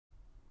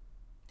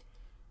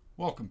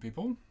Welcome,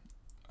 people.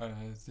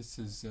 This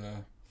is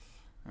a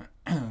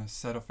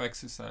set of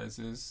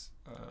exercises,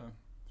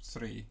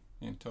 3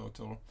 in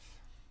total,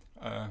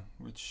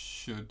 which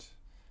should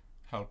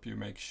help you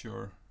make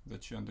sure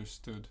that you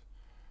understood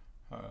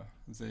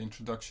the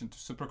introduction to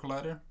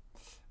SuperCollider.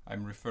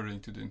 I'm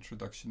referring to the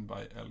introduction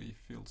by Ellie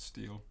Fieldsteel.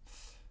 You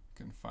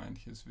can find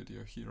his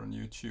video here on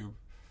YouTube.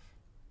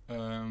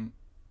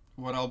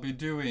 What I'll be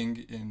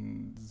doing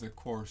in the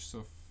course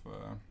of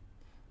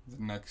the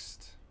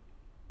next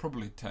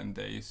probably 10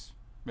 days,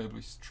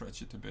 maybe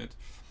stretch it a bit,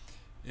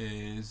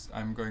 is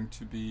I'm going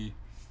to be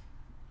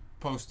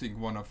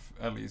posting one of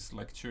Ellie's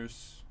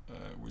lectures,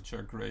 which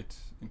are great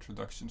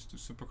introductions to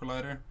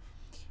SuperCollider,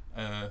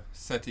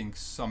 setting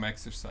some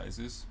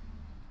exercises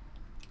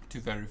to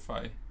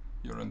verify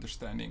your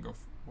understanding of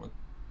what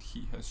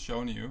he has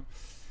shown you,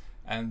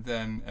 and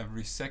then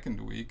every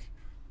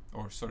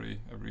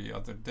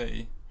other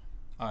day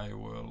I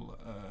will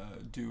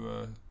do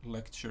a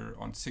lecture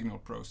on signal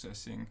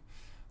processing.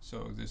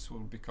 So this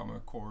will become a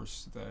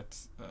course that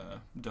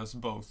does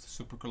both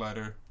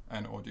SuperCollider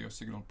and audio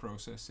signal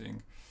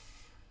processing,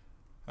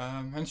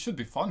 and should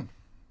be fun.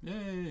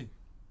 Yay!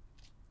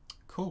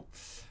 Cool.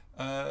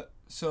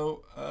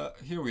 So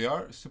here we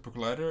are,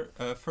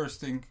 SuperCollider.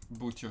 First thing,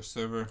 boot your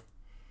server.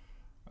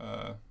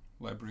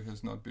 Library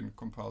has not been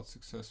compiled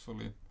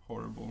successfully.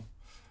 Horrible.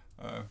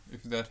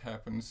 If that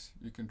happens,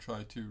 you can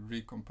try to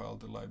recompile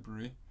the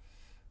library.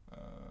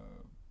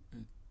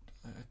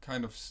 I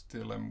kind of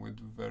still am with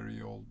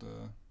very old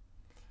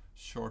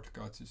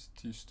shortcuts. It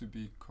used to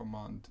be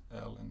Command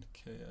L and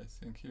K, I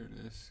think. Here it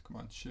is,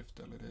 Command Shift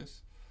L it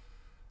is.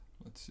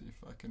 Let's see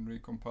if I can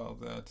recompile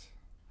that.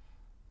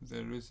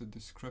 There is a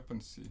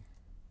discrepancy.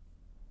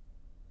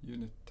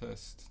 Unit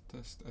test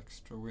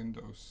extra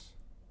windows.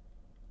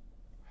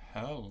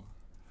 Hell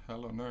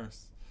on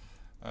earth.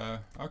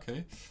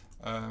 Okay,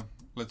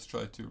 let's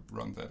try to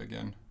run that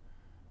again.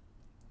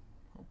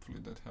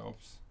 Hopefully that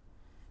helps.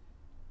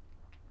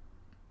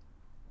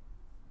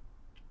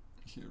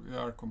 Here we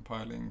are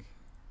compiling.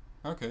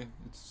 Okay,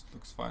 it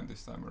looks fine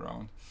this time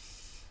around.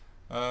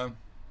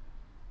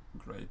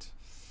 Great.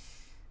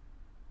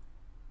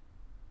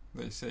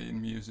 They say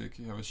in music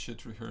you have a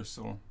shit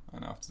rehearsal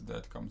and after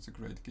that comes a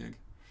great gig.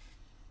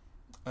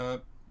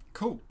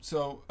 Cool,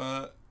 so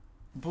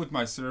boot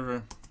my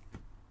server.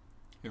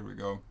 Here we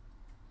go.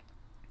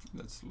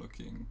 That's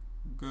looking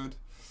good.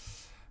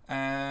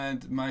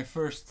 And my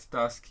first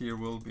task here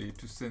will be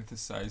to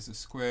synthesize a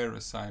square,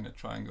 a sine, a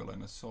triangle,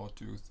 and a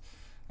sawtooth,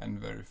 and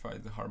verify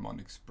the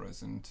harmonics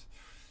present.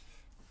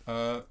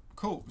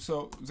 Cool,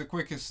 so the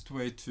quickest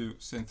way to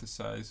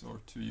synthesize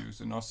or to use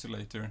an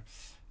oscillator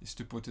is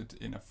to put it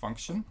in a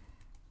function.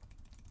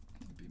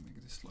 Maybe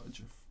make this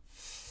larger.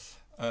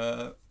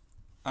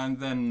 And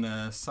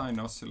then sine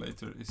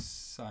oscillator is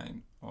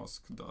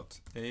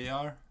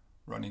sineosc.ar,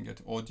 running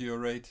at audio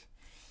rate.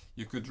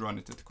 You could run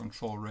it at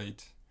control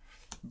rate,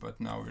 but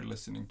now we're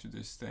listening to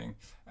this thing.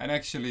 And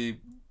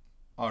actually,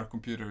 our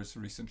computers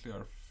recently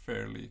are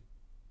fairly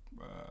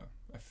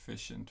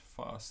efficient,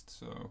 fast,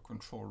 so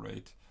control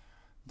rate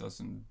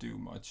doesn't do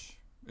much.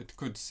 It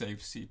could save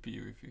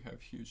CPU if you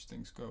have huge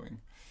things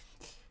going.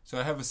 So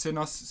I have a sine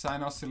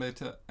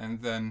oscillator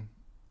and then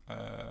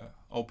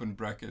open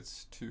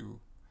brackets to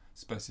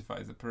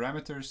specify the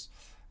parameters,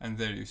 and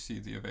there you see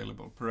the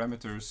available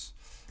parameters.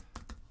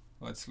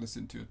 Let's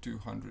listen to a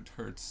 200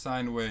 Hz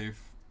sine wave,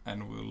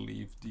 and we'll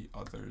leave the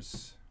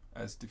others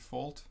as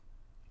default.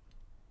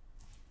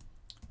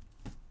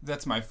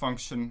 That's my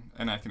function,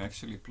 and I can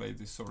actually play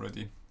this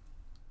already.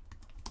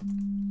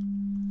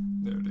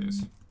 There it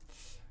is.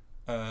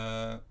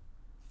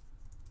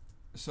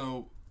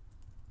 So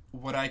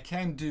what I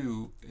can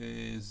do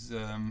is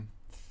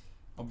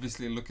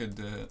obviously look at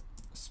the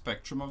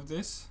spectrum of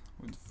this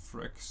with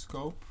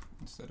Frekscope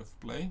instead of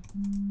play.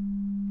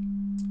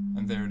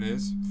 And there it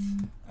is.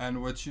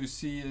 And what you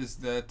see is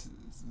that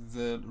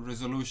the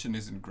resolution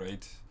isn't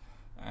great.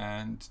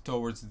 And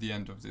towards the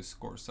end of this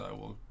course, I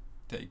will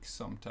take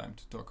some time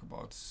to talk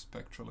about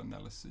spectral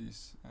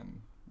analyses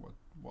and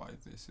why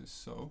this is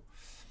so.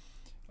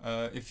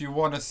 If you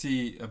want to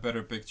see a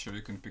better picture,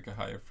 you can pick a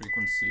higher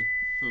frequency.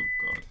 Oh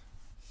god.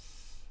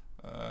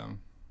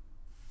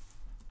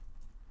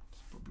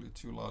 It's probably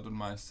too loud on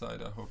my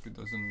side. I hope it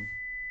doesn't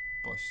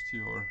bust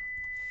your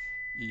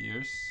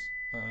ears.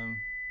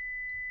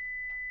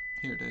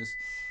 Here it is,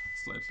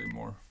 slightly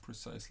more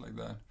precise like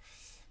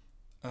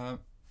that.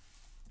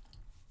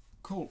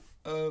 Cool.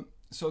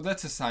 So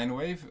that's a sine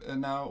wave.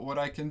 Now what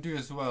I can do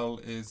as well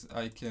is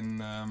I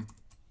can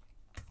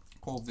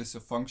call this a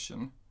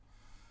function.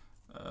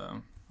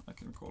 I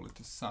can call it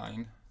a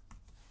sine,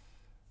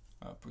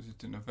 put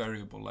it in a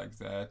variable like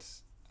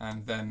that,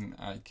 and then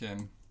I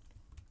can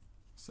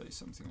say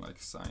something like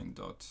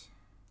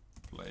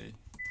sine.play.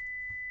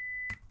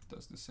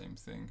 Does the same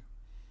thing.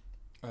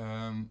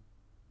 And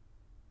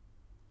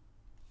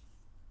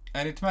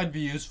it might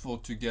be useful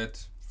to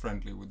get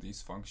friendly with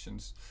these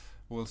functions.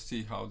 We'll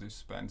see how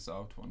this pans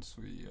out once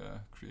we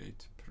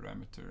create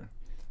parameter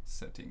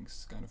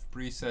settings kind of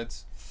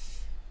presets.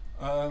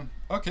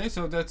 Okay,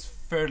 so that's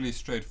fairly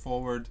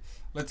straightforward.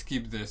 Let's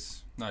keep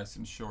this nice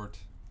and short.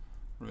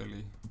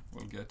 Really,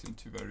 we'll get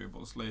into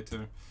variables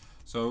later.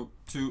 So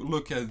to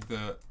look at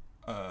the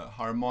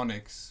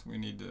harmonics, we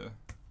need a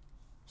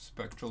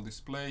spectral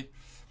display,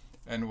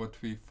 and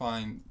what we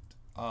find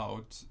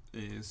out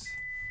is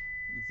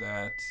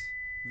that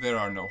there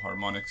are no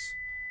harmonics.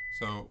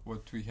 So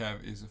what we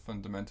have is a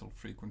fundamental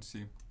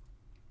frequency,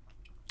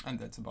 and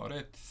that's about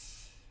it.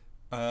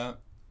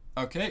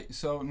 Okay,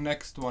 so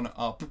next one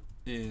up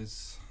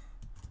is,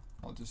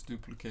 I'll just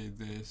duplicate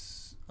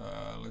this.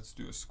 Let's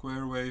do a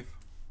square wave,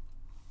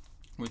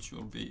 which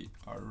will be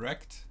our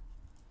rect.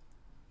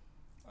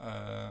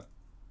 I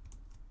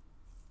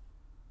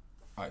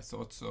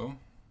thought so.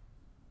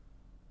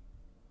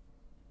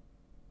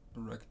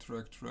 Rect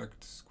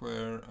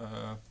square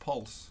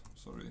pulse,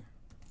 sorry.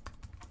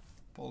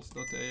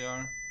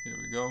 Pulse.ar, here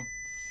we go.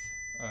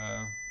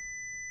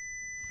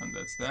 And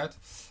that's that.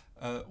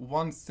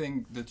 One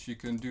thing that you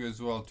can do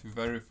as well to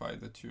verify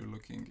that you're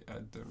looking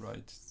at the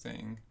right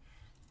thing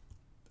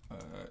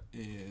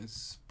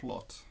is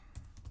plot.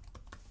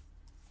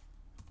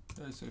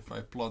 Okay, so if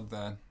I plot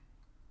that,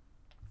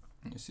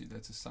 you see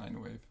that's a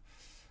sine wave.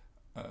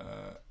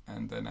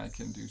 And then I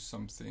can do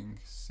something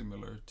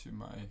similar to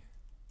my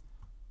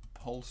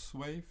pulse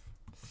wave,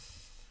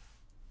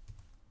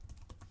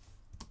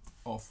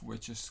 of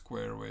which a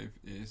square wave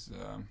is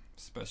a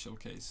special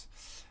case.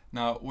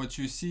 Now what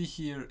you see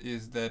here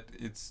is that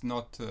it's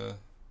not a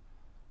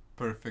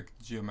perfect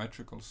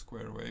geometrical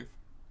square wave,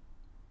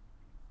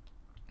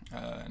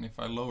 and if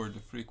I lower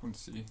the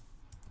frequency,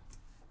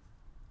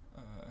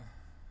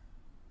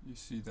 you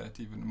see that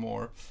even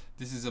more.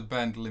 This is a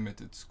band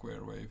limited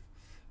square wave.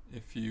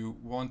 If you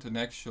want an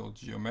actual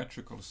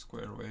geometrical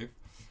square wave,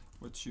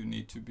 what you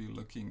need to be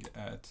looking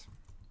at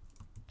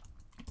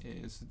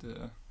is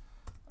the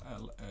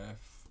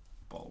LF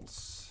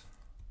pulse.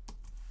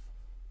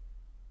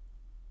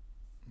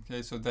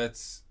 Okay, so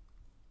that's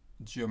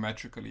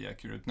geometrically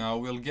accurate. Now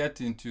we'll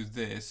get into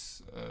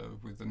this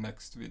with the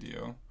next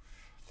video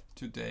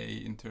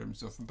today in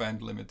terms of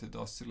band limited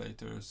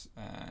oscillators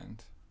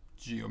and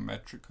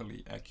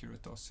geometrically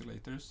accurate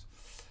oscillators.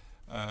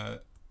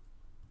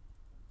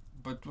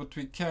 But what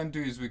we can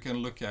do is we can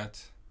look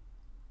at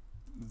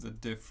the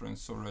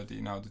difference already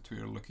now that we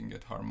are looking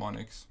at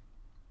harmonics.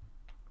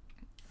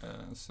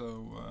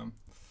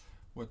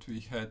 What we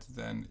had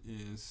then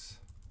is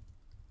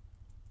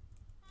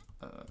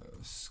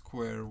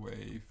square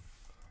wave,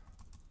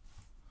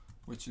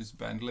 which is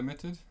band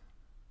limited,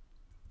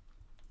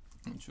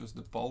 which was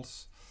the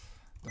pulse.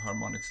 The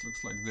harmonics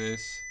looks like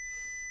this.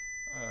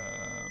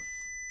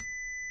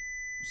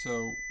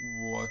 So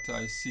what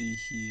I see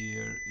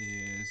here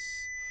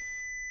is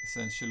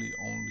essentially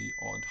only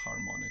odd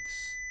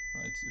harmonics,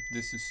 right? If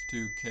this is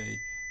 2k,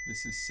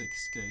 this is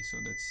 6k, so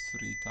that's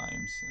 3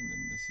 times, and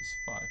then this is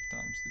 5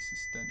 times, this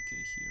is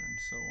 10k here, and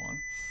so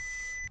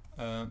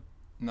on.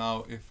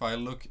 Now if I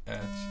look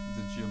at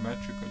the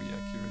geometrically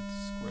accurate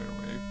square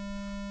wave,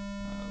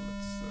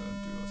 let's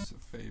do us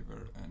a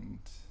favor and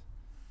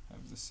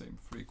have the same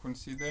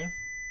frequency there.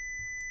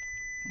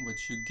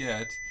 What you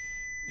get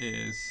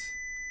is,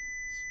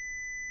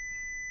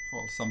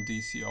 well, some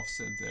DC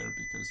offset there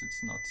because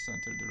it's not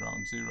centered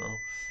around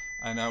 0.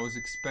 And I was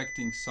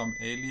expecting some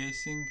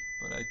aliasing,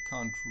 but I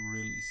can't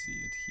really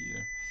see it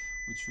here,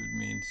 which would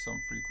mean some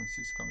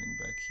frequencies coming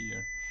back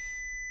here.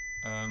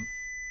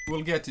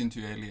 We'll get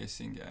into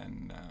aliasing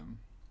and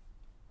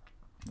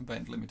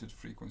band limited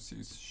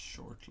frequencies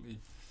shortly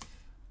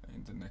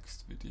in the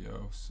next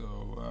video.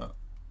 So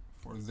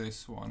for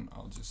this one,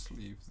 I'll just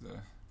leave the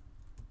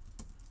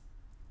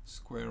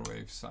square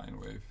wave, sine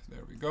wave.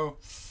 There we go.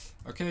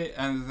 Okay,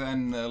 and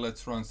then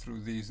let's run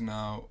through these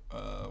now.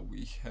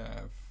 We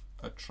have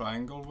a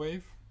triangle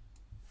wave.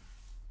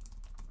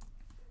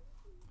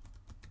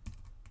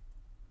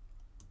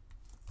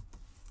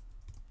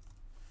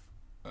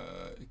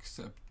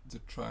 Except the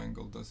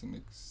triangle doesn't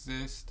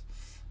exist.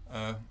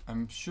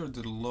 I'm sure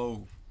the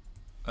low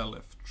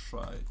LF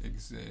tri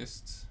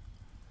exists.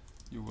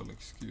 You will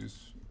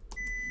excuse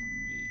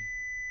me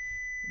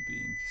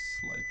being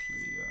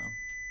slightly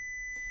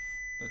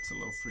that's a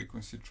low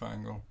frequency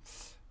triangle.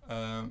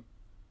 Let's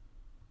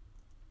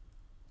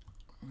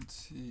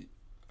see.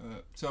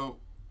 So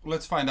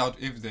let's find out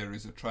if there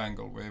is a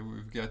triangle wave.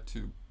 We've got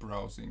to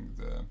browsing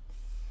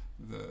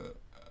the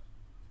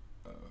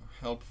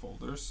help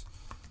folders.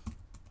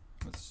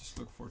 Let's just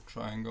look for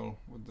triangle.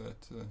 Would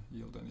that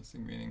yield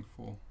anything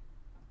meaningful?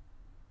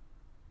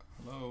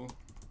 Hello?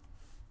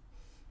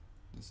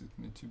 Does it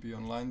need to be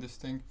online, this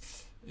thing?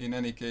 In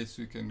any case,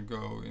 we can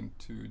go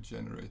into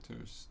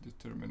generators,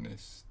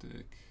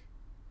 deterministic.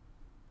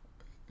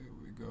 Here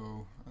we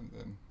go, and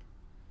then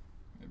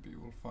maybe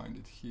we'll find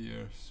it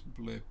here.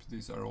 Blip,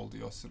 these are all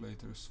the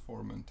oscillators,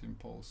 formant,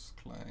 impulse,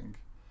 clang,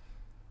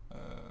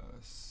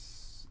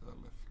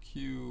 LF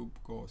cube,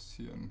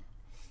 Gaussian.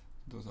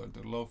 Those are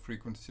the low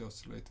frequency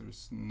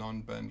oscillators,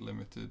 non-band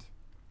limited,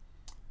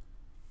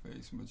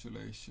 phase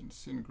modulation,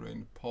 sin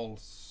grain,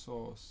 pulse,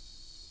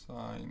 source,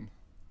 sine,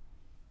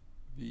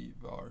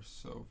 var,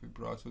 so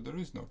vibrato. There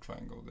is no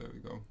triangle. There we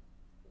go.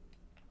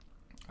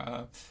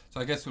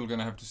 So I guess we're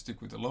gonna have to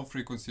stick with the low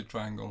frequency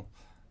triangle.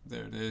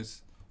 There it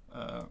is.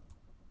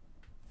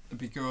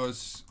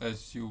 Because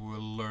as you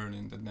will learn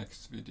in the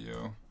next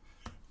video,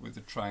 with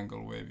the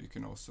triangle wave you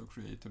can also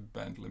create a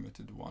band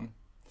limited one.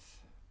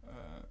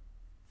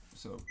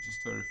 So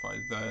just verify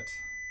that.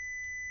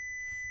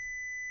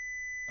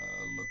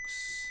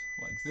 Looks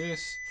like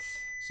this.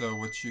 So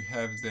what you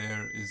have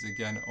there is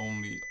again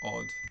only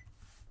odd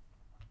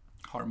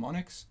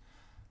harmonics,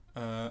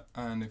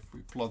 and if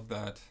we plot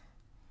that,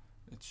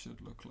 it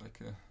should look like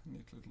a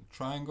neat little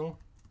triangle.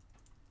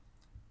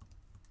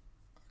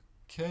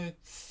 Okay,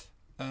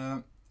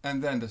 and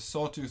then the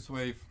sawtooth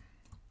wave.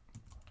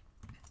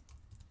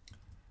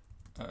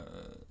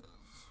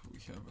 We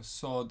have a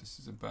saw. This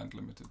is a band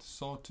limited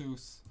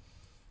sawtooth.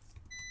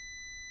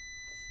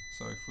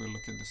 So if we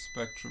look at the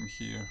spectrum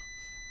here,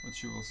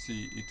 what you will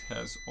see, it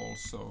has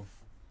also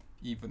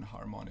even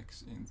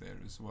harmonics in there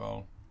as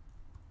well.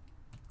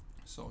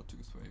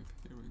 Sawtooth wave,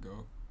 here we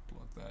go,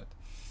 plot that.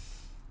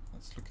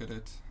 Let's look at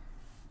it.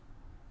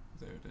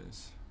 There it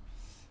is.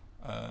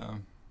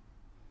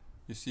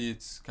 You see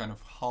it's kind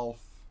of half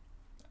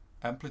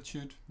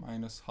amplitude,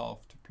 minus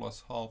half to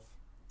plus half.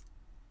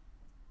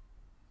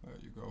 There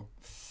you go.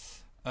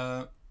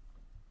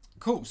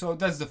 Cool, so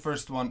that's the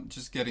first one,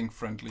 just getting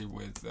friendly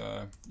with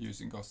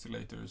using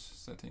oscillators,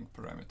 setting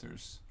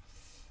parameters,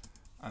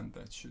 and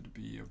that should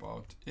be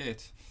about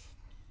it.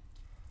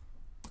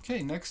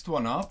 Okay, next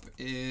one up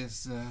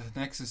is an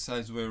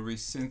exercise where we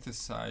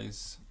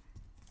synthesize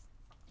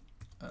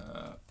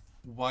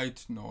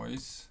white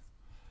noise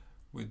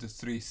with the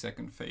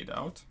 3-second fade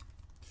out.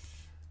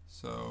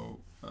 So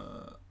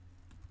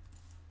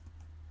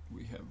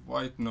we have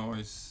white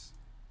noise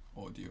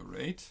audio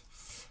rate,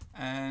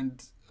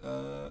 and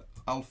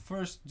I'll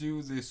first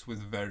do this with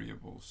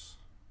variables.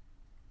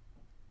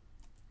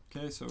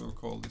 Okay, so we'll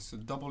call this a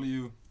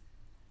W,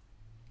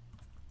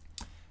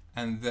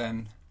 and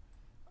then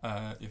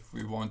if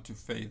we want to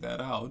fade that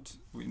out,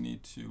 we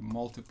need to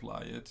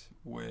multiply it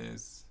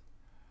with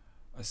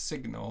a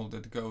signal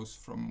that goes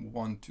from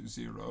 1 to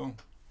 0,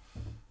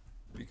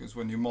 because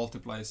when you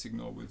multiply a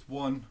signal with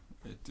 1,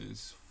 it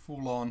is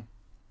full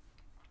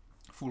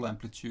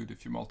amplitude.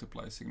 If you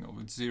multiply a signal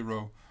with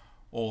 0,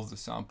 all the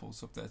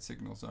samples of that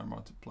signals are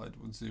multiplied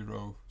with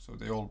 0, so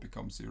they all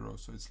become 0,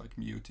 so it's like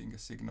muting a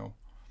signal.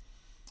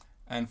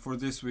 And for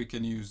this we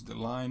can use the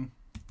line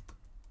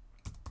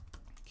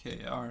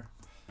KR.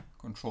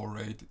 Control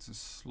rate, it's a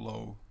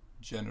slow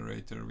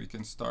generator. We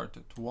can start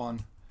at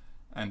 1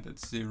 and at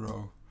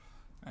 0,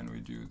 and we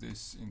do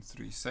this in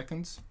 3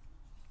 seconds.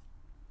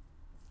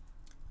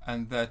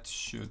 And that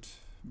should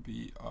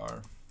be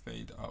our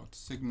fade out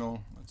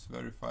signal. Let's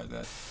verify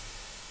that.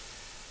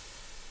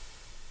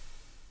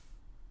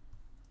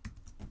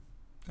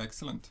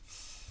 Excellent.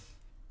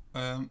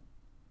 I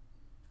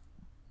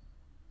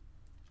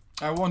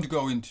won't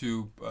go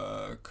into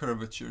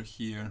curvature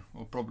here.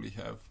 We'll probably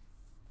have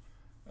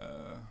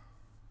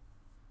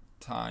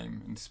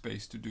time and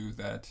space to do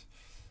that.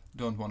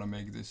 Don't want to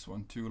make this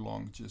one too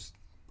long, just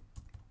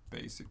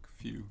basic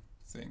few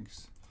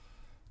things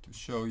to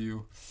show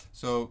you.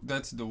 So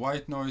that's the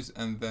white noise,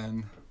 and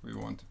then we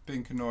want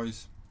pink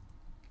noise,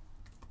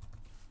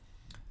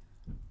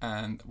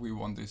 and we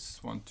want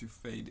this one to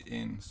fade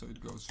in, so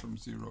it goes from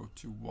 0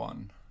 to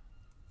 1.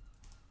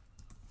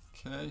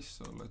 Okay,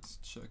 so let's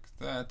check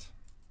that.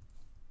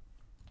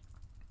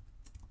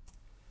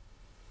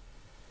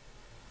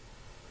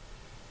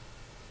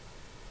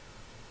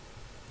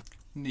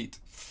 Neat.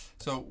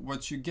 So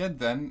what you get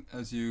then,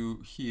 as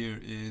you hear,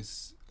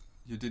 is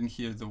you didn't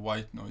hear the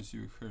white noise,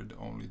 you heard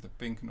only the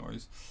pink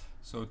noise.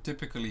 So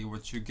typically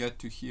what you get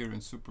to hear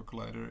in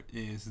SuperCollider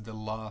is the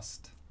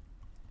last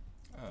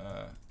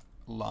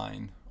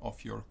line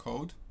of your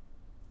code.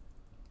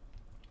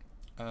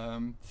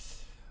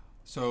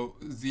 So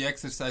the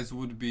exercise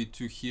would be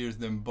to hear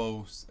them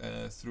both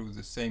through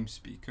the same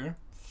speaker.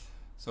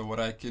 So what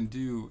I can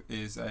do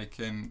is I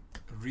can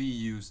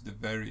reuse the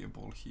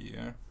variable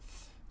here.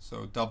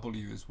 So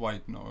W is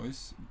white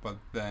noise, but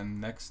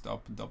then next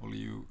up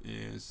W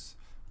is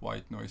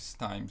white noise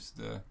times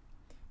the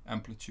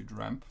amplitude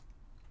ramp.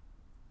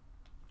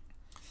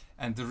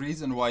 And the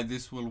reason why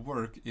this will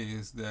work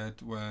is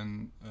that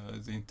when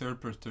the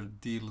interpreter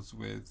deals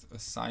with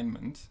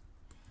assignment,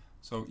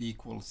 so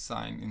equal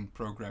sign in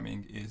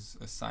programming is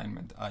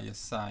assignment. I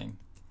assign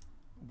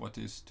what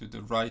is to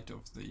the right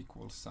of the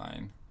equal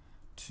sign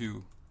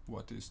to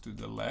what is to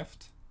the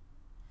left.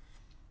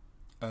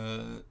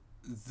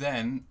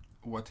 Then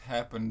what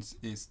happens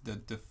is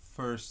that the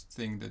first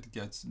thing that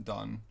gets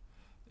done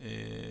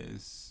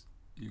is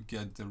you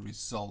get the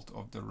result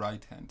of the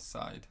right hand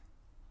side,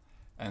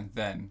 and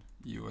then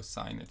you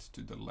assign it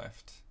to the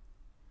left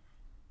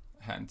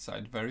hand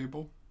side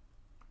variable.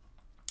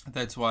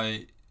 That's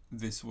why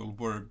this will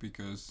work,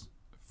 because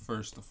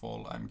first of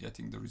all I'm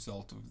getting the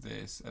result of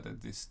this, and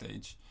at this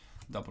stage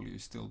W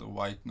is still the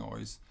white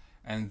noise,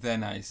 and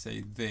then I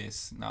say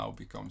this now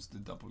becomes the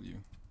W.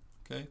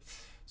 Okay,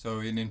 So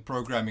in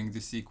programming,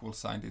 this equal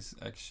sign is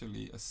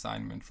actually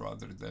assignment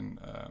rather than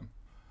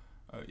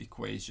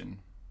equation,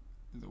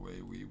 the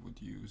way we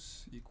would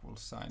use equal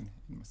sign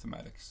in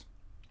mathematics.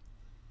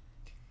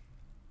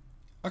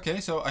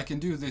 Okay, so I can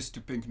do this to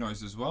pink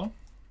noise as well.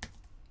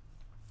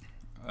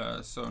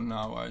 So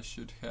now I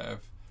should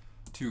have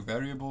two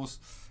variables,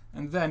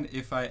 and then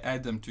if I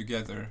add them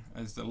together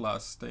as the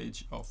last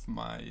stage of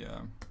my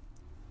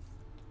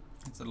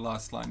it's the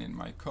last line in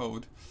my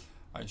code,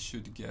 I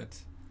should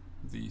get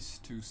these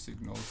two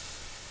signals.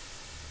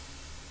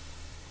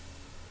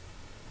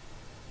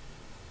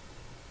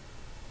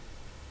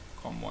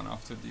 Come one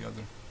after the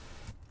other.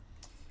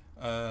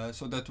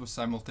 So that was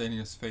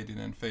simultaneous fade in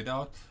and fade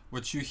out.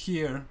 What you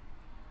hear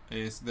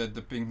is that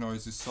the pink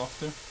noise is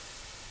softer,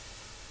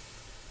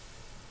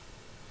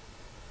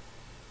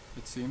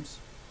 it seems.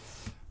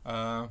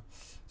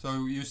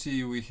 So you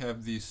see we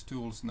have these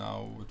tools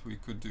now. What we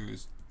could do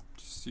is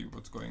just see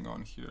what's going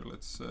on here.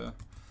 Let's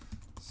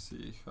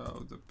see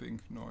how the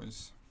pink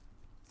noise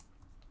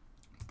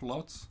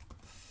plots.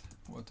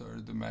 What are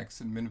the max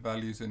and min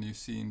values, and you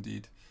see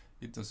indeed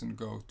it doesn't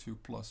go to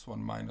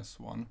 +1,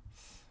 -1,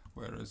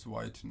 whereas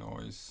white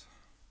noise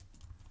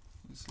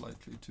is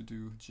likely to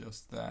do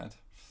just that.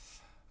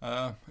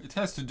 It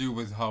has to do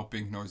with how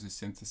pink noise is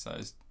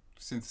synthesized.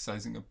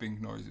 Synthesizing a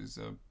pink noise is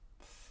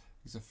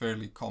a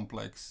fairly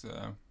complex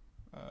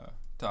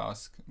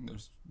task, and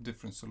there's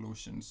different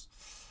solutions.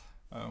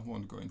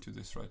 Won't go into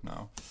this right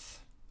now.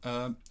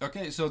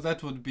 Okay, so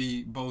that would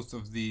be both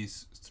of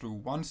these through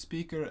one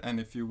speaker, and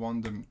if you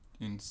want them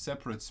in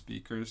separate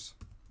speakers,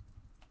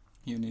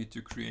 you need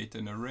to create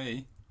an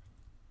array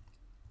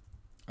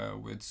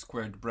with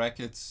squared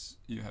brackets.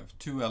 You have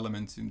two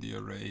elements in the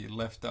array.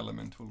 Left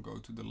element will go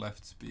to the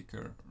left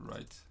speaker,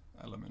 right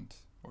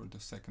element, or the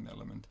second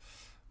element,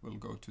 will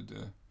go to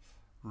the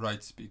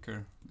right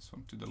speaker, this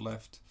one to the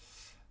left.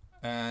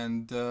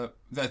 And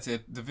that's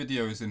it. The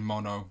video is in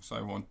mono, so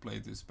I won't play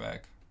this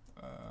back.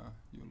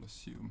 You'll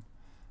assume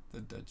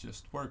that that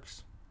just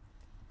works.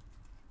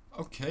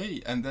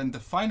 Okay, and then the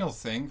final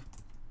thing,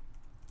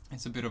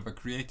 it's a bit of a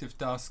creative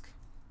task,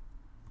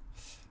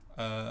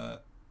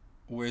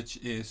 which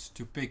is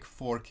to pick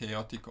 4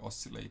 chaotic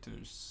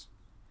oscillators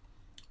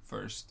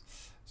first.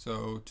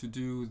 So to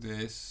do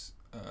this,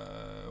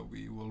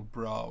 we will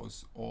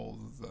browse all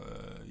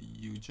the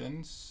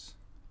UGens,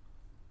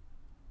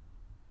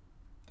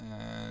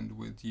 and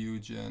with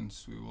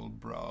UGens we will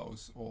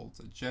browse all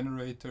the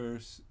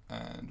generators,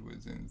 and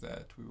within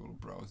that we will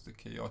browse the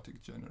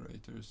chaotic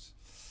generators.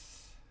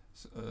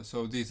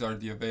 So these are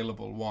the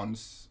available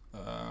ones.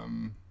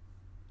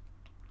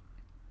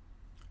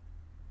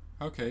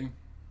 Okay,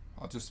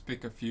 I'll just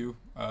pick a few.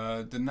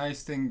 The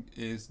nice thing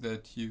is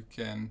that you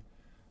can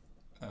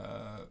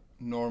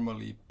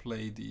normally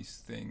play these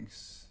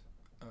things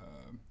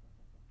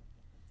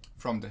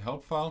from the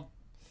help file.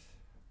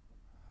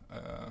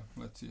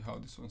 Let's see how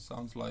this one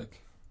sounds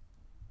like.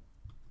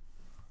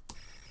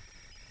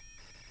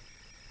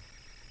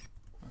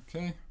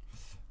 Okay,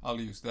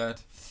 I'll use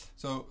that.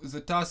 So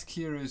the task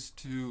here is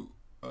to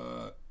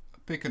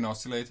pick an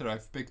oscillator.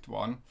 I've picked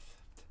one,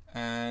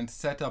 and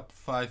set up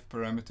 5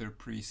 parameter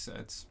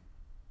presets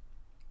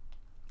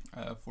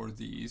for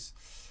these.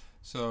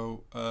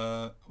 So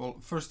well,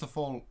 first of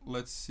all,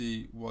 let's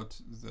see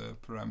what the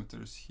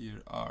parameters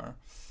here are.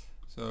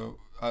 So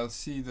I'll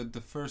see that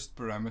the first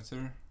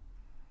parameter,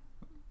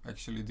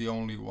 actually the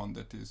only one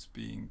that is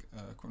being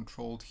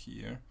controlled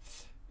here,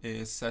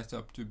 is set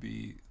up to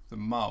be the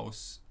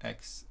mouse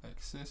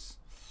x-axis,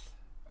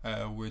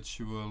 which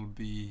will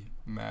be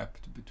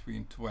mapped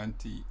between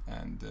 20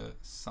 and the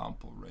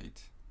sample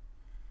rate.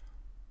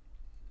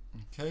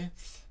 Okay,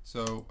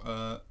 so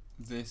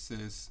this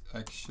is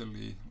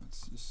actually,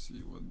 let's just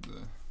see what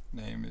the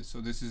name is. So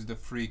this is the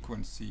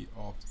frequency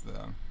of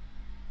the,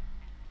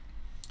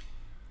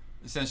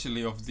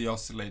 essentially of the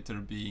oscillator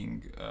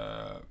being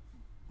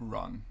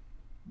run,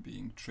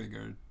 being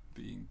triggered,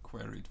 being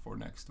queried for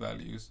next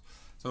values.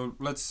 So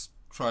let's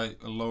try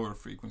a lower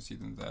frequency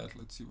than that.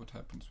 Let's see what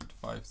happens with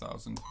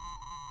 5,000.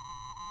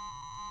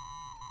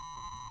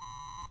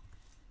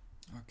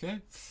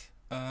 Okay,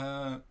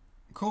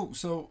 cool.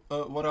 So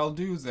what I'll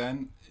do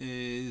then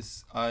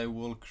is I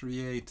will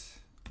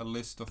create a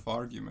list of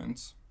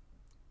arguments.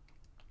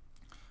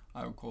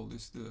 I will call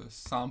this the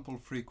sample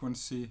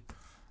frequency,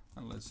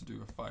 and let's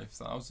do a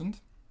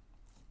 5,000.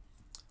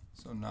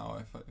 So now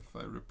if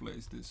I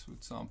replace this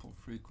with sample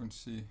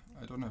frequency,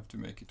 I don't have to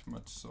make it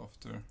much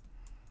softer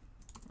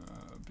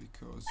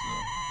because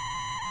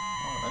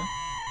alright,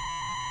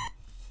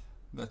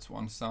 that's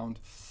one sound.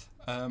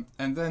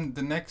 And then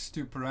the next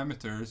two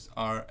parameters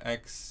are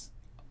xi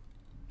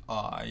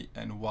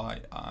and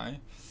yi.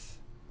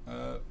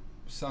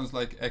 Sounds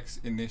like x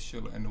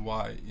initial and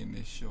y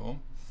initial.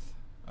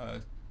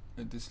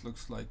 This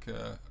looks like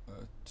a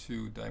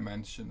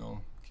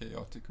two-dimensional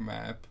chaotic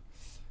map,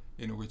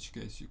 in which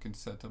case you can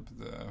set up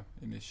the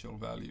initial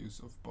values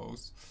of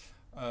both.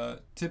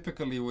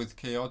 Typically with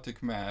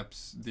chaotic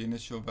maps, the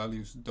initial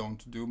values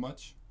don't do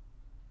much.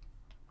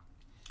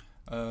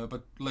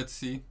 But let's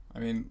see. I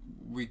mean,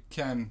 we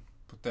can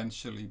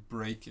potentially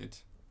break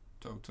it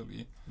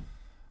totally.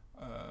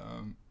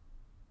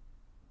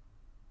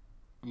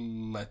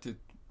 Let it,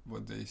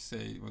 what they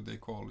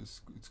call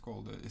is, it's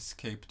called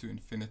escape to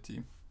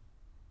infinity.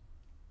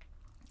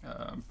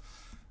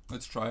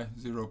 Let's try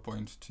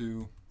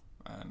 0.2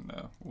 and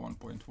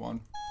 1.1.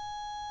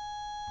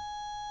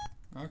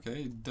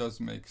 Okay, it does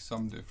make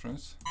some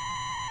difference.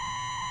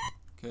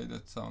 Okay,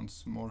 that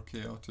sounds more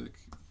chaotic.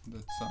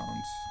 That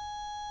sounds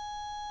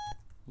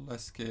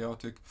less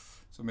chaotic.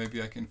 So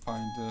maybe I can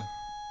find a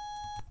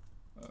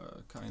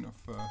kind of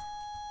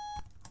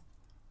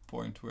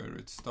point where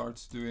it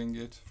starts doing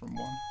it from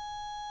 1.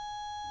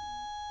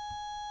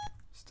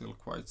 Still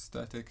quite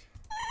static.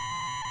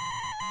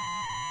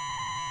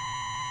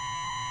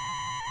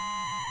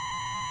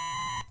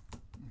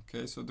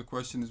 Okay, so the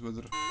question is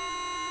whether...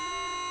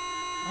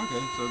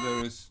 Okay, so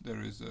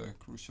there is a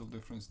crucial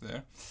difference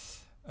there.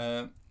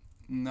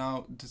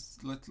 Now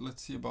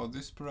let's see about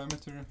this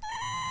parameter.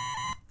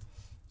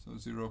 So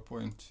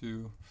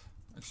 0.2.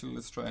 Actually,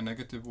 let's try a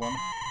negative 1.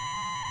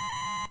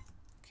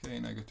 Okay,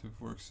 negative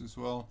works as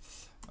well.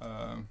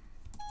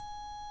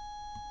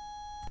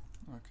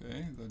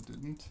 Okay, that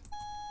didn't.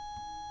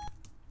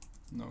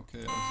 No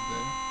chaos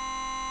there.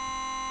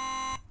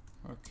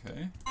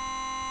 Okay.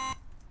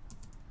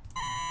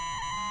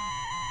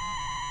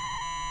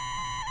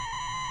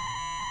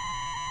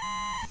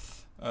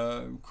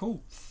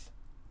 Cool.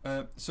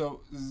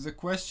 So the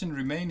question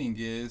remaining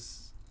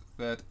is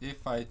that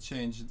if I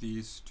change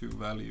these two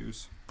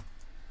values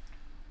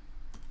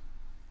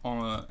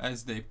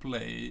as they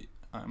play,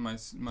 my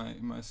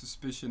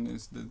suspicion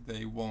is that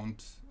they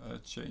won't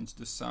change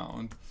the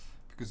sound,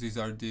 because these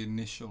are the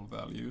initial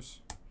values.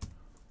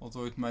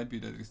 Although it might be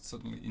that it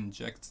suddenly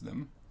injects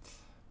them.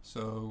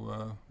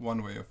 So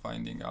one way of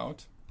finding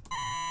out.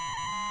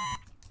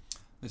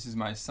 This is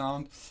my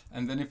sound,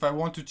 and then if I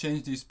want to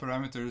change these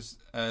parameters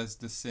as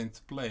the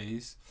synth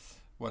plays,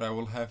 what I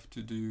will have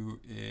to do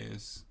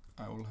is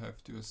I will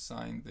have to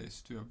assign this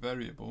to a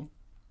variable,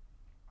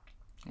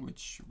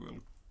 which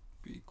will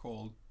be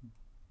called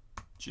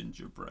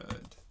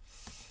gingerbread.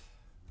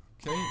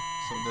 Okay,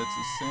 so that's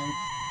a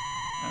synth,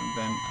 and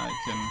then I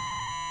can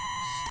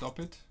stop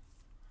it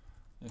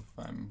if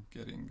I'm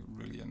getting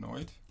really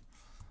annoyed.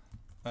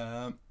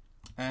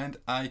 And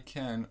I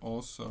can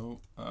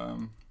also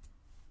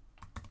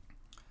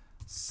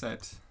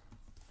set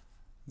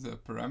the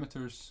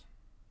parameters.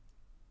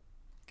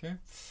 Okay,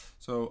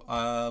 so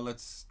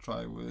let's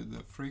try with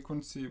the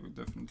frequency. We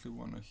definitely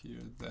want to hear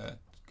that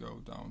go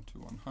down to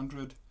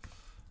 100.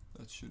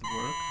 That should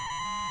work.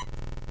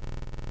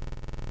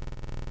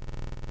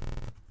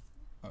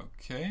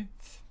 Okay,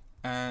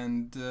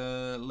 and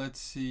let's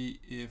see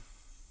if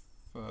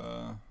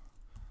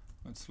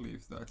let's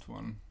leave that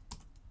one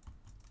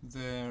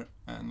there,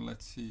 and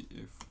let's see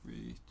if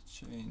we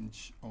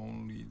change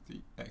only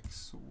the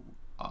X or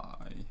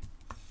I.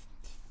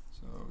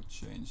 So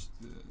change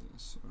the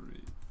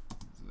XI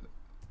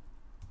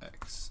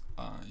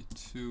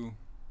to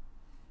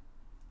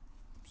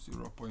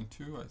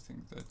 0.2. I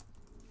think that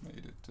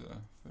made it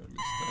fairly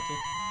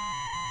static.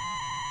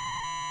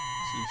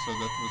 See, so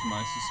that was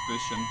my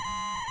suspicion.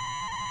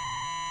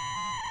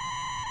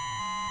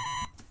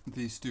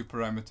 These two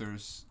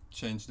parameters,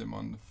 change them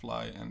on the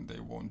fly and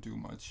they won't do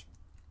much.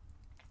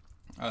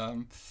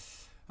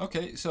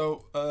 Okay,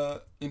 so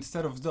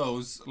instead of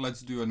those,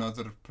 let's do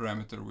another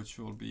parameter, which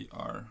will be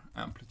our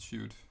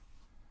amplitude.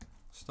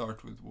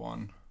 Start with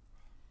 1,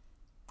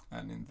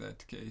 and in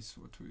that case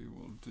what we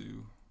will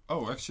do...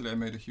 Oh, actually I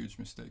made a huge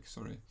mistake,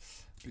 sorry,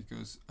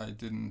 because I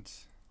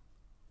didn't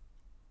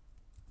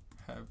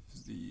have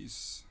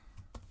these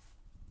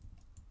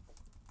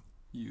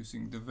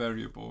using the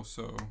variable,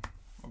 so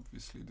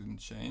obviously didn't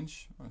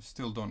change. I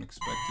still don't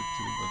expect it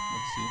to, but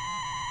let's see.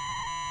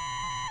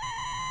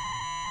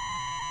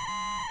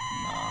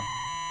 Nah,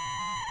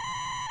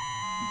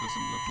 it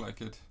doesn't look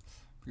like it,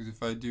 because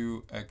if I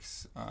do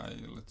xi,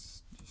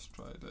 let's just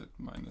try that,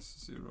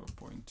 minus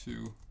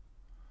 0.2.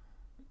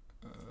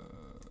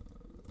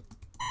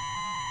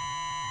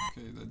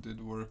 Okay, that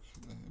did work.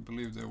 I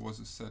believe there was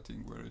a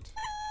setting where it...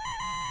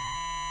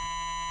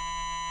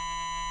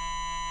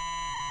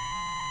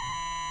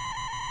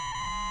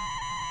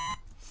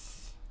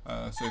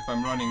 so if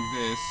I'm running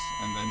this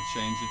and then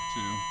change it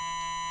to...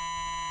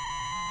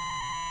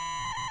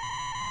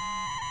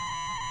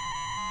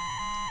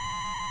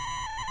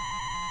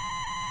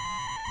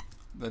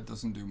 that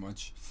doesn't do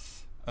much.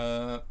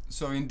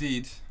 So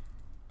indeed,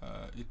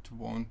 it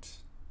won't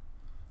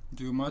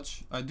do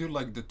much. I do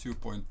like the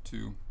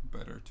 2.2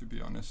 better, to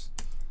be honest.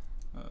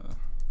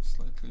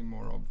 Slightly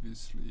more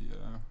obviously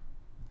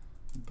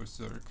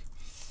berserk.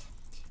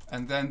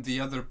 And then the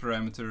other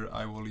parameter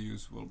I will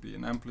use will be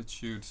an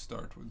amplitude.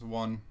 Start with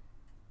 1,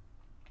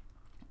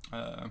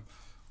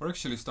 or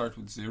actually start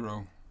with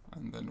 0,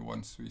 and then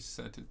once we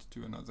set it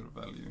to another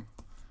value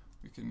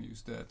we can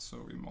use that,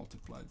 so we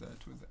multiply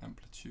that with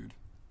amplitude.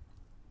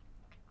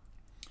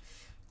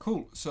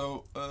 Cool,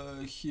 so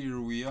here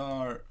we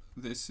are.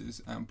 This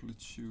is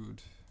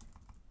amplitude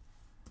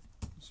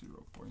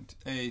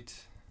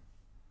 0.8.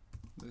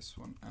 This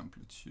one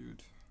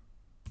amplitude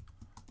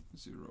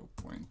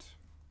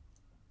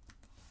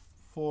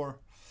 0.4.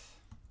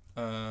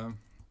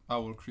 I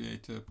will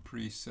create a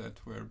preset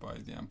whereby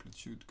the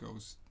amplitude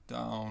goes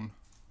down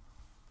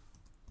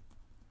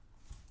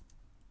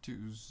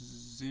to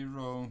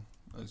 0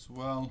 as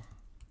well.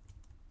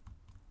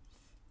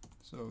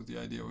 So the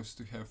idea was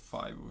to have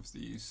 5 of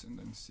these and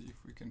then see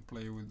if we can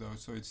play with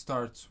those. So it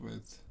starts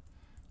with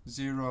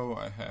 0.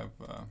 I have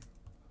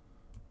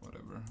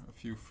whatever, a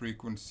few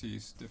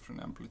frequencies,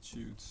 different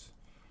amplitudes.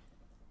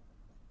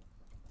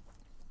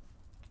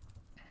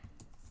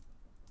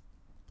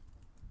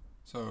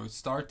 So it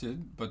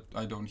started, but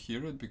I don't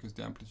hear it because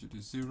the amplitude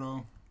is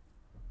 0.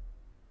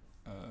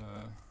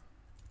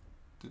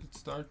 Did it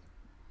start?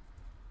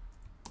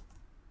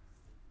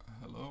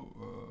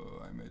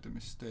 Hello, I made a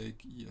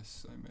mistake.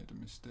 Yes, I made a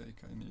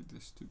mistake. I need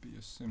this to be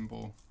a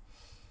symbol.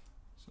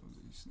 So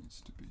this needs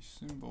to be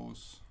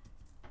symbols.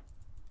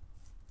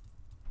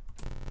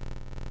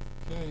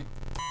 Okay.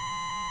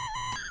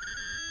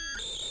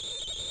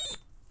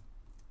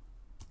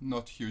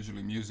 Not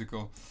hugely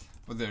musical,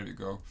 but there you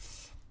go.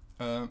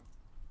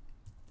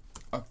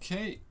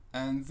 Okay,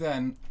 and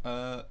then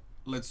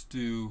let's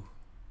do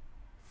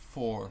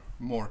 4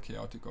 more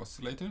chaotic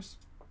oscillators.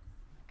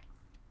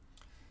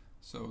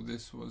 So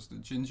this was the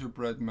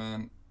gingerbread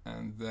man,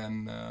 and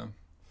then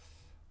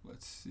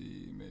let's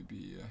see,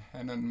 maybe a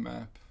Hanon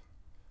map.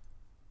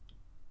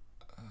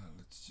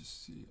 Let's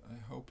just see.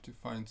 I hope to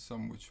find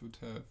some which would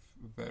have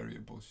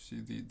variables.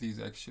 See,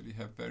 these actually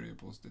have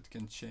variables that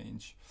can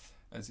change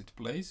as it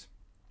plays.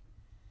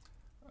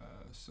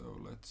 So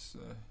let's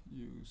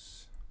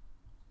use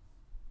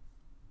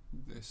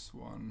this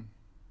one.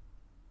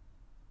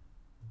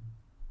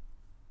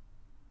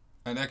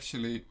 And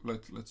actually,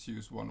 let's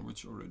use one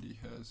which already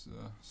has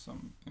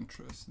some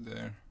interest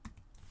there.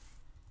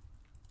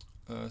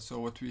 So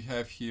what we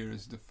have here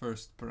is the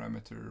first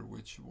parameter,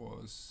 which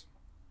was,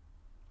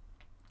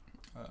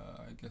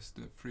 I guess,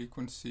 the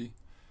frequency,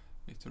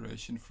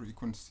 iteration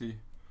frequency.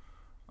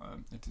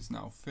 It is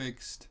now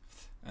fixed.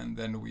 And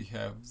then we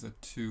have the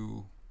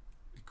 2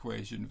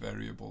 equation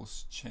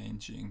variables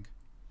changing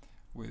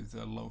with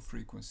a low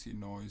frequency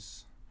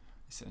noise,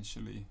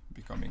 essentially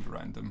becoming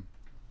random.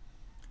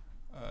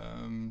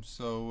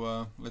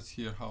 So let's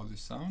hear how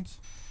this sounds.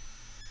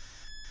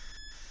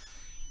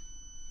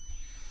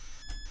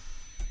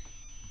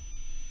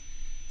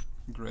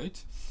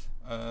 Great.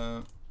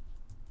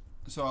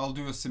 So I'll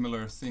do a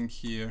similar thing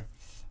here.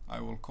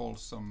 I will call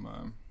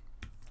some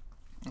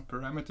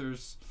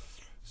parameters.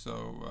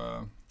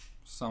 So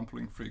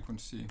sampling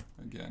frequency,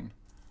 again,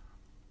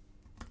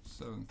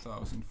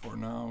 7000 for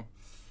now.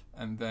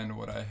 And then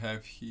what I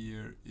have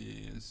here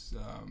is,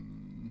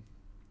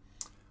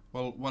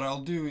 well, what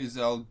I'll do is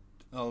I'll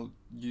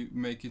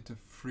make it a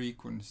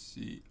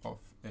frequency of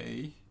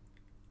A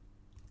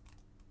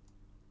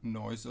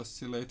noise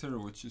oscillator,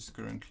 which is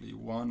currently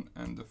 1,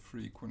 and the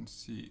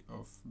frequency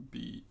of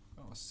B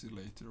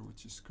oscillator,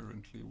 which is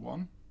currently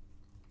 1,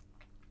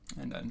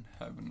 and then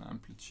have an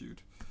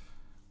amplitude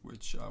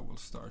which I will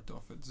start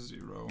off at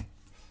 0.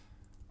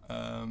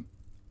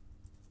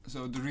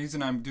 So the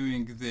reason I'm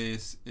doing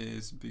this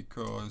is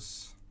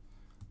because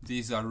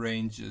these are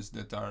ranges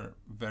that are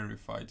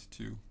verified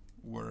to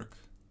work,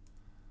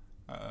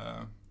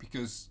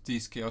 because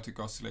these chaotic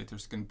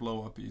oscillators can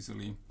blow up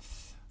easily.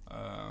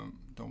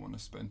 Don't want to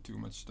spend too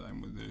much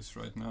time with this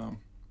right now.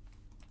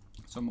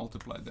 So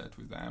multiply that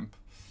with amp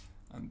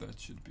and that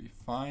should be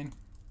fine.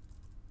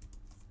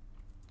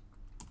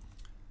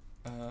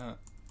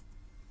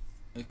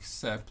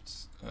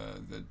 Except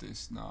that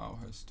this now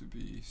has to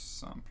be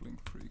sampling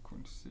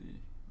frequency.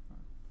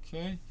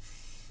 Okay,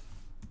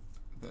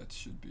 that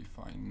should be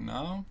fine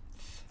now.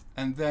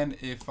 And then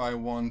if I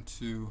want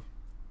to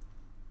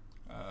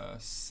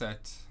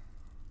set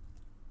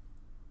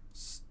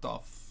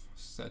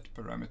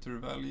parameter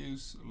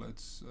values,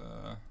 let's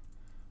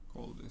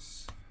call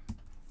this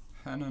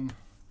Hanon.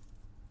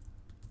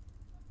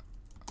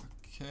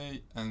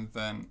 Okay, and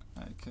then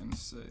I can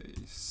say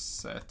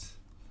set,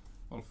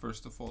 well,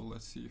 first of all,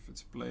 let's see if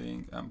it's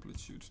playing,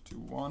 amplitude to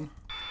 1.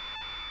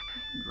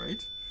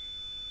 Great.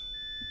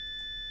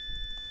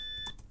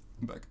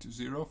 Back to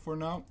 0 for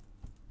now.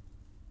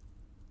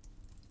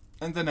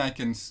 And then I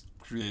can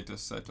create a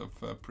set of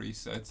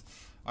presets.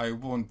 I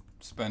won't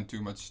spend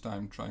too much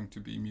time trying to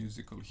be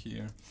musical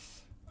here.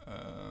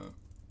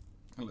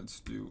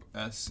 Let's do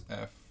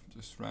SF,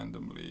 just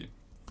randomly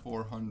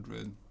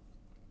 400.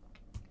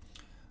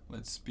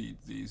 Let's speed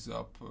these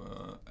up,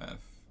 FA.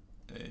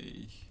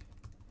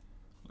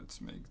 Let's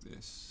make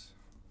this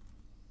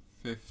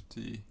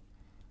 50.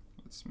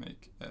 Let's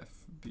make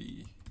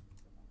FB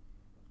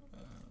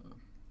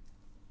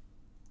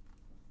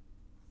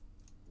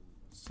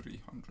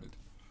 300.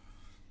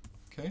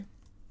 Okay.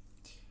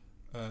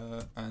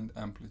 And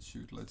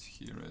amplitude, let's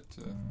hear it.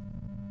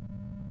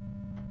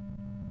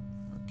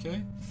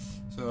 Okay.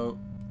 So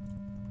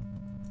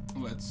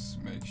let's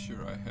make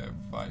sure I have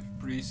 5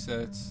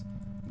 presets.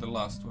 The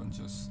last one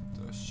just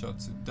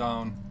shuts it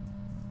down.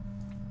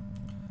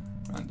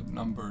 Random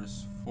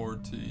numbers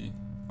 40.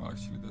 Well,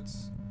 actually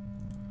that's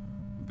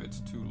a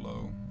bit too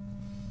low.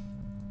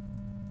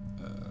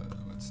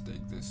 Let's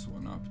take this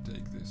one up,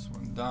 take this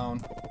one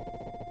down.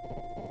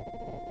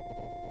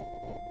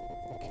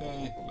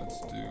 Okay,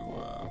 let's do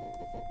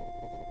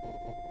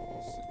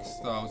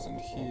 6,000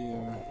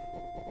 here.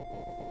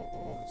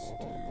 Let's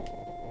do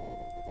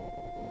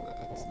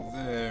that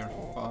there.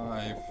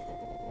 5,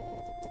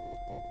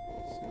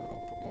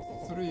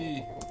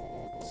 0.3.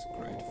 That's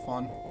great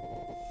fun.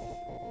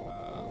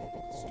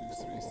 Let's do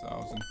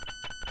 3,000.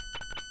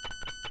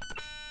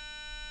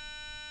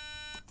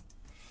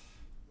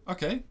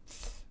 Okay,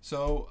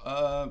 so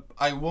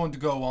I won't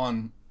go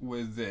on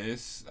with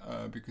this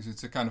because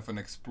it's a kind of an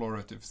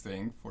explorative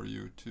thing for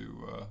you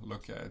to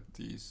look at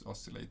these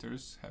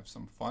oscillators, have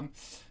some fun.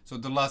 So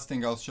the last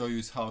thing I'll show you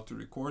is how to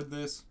record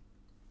this.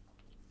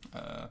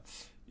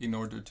 In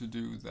order to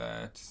do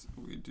that,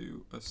 we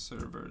do a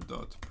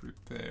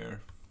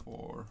server.prepare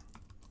for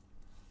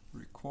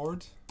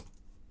record.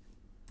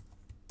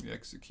 We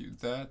execute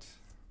that.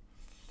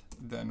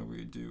 Then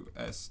we do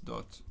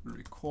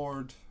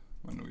s.record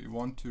when we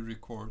want to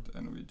record,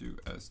 and we do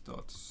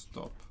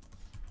s.stop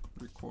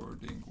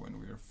recording when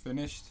we are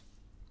finished.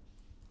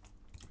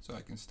 So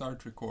I can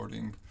start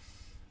recording,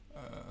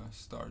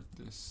 start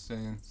this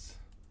synth,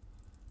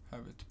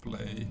 have it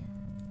play,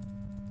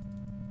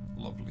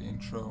 lovely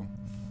intro,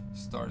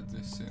 start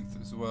this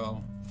synth as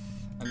well,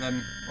 and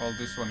then, well,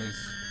 this one is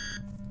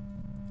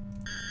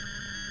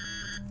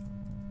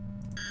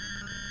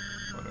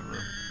whatever,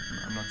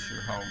 I'm not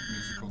sure how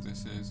musical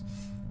this is.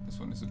 This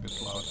one is a bit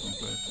loud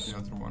compared to the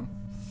other one,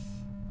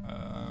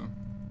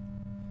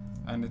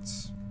 and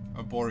it's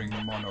a boring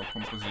mono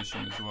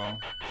composition as well.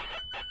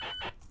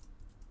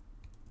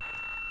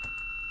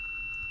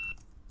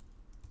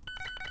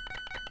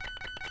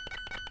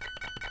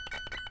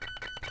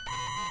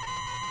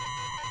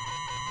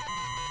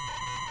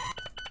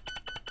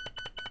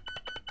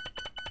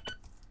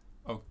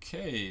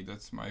 Okay,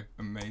 that's my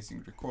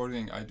amazing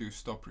recording. I do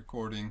stop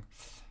recording,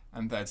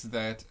 and that's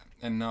that.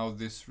 And now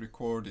this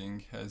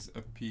recording has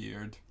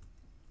appeared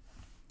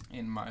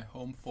in my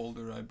home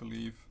folder, I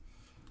believe.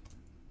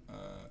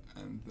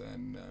 And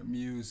then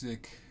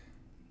music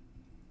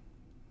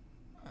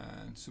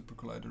and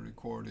SuperCollider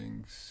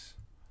recordings.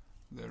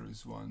 There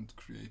is one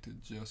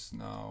created just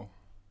now.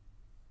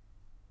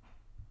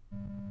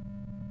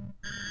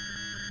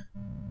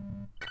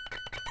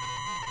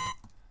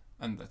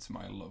 And that's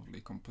my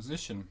lovely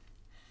composition.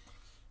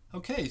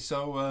 Okay,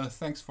 so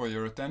thanks for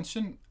your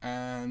attention,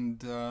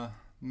 and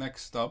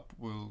next up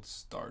we'll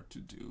start to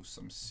do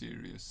some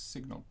serious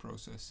signal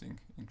processing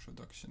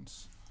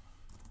introductions.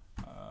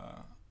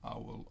 I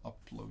will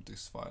upload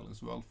this file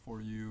as well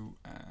for you,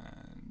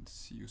 and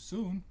see you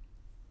soon.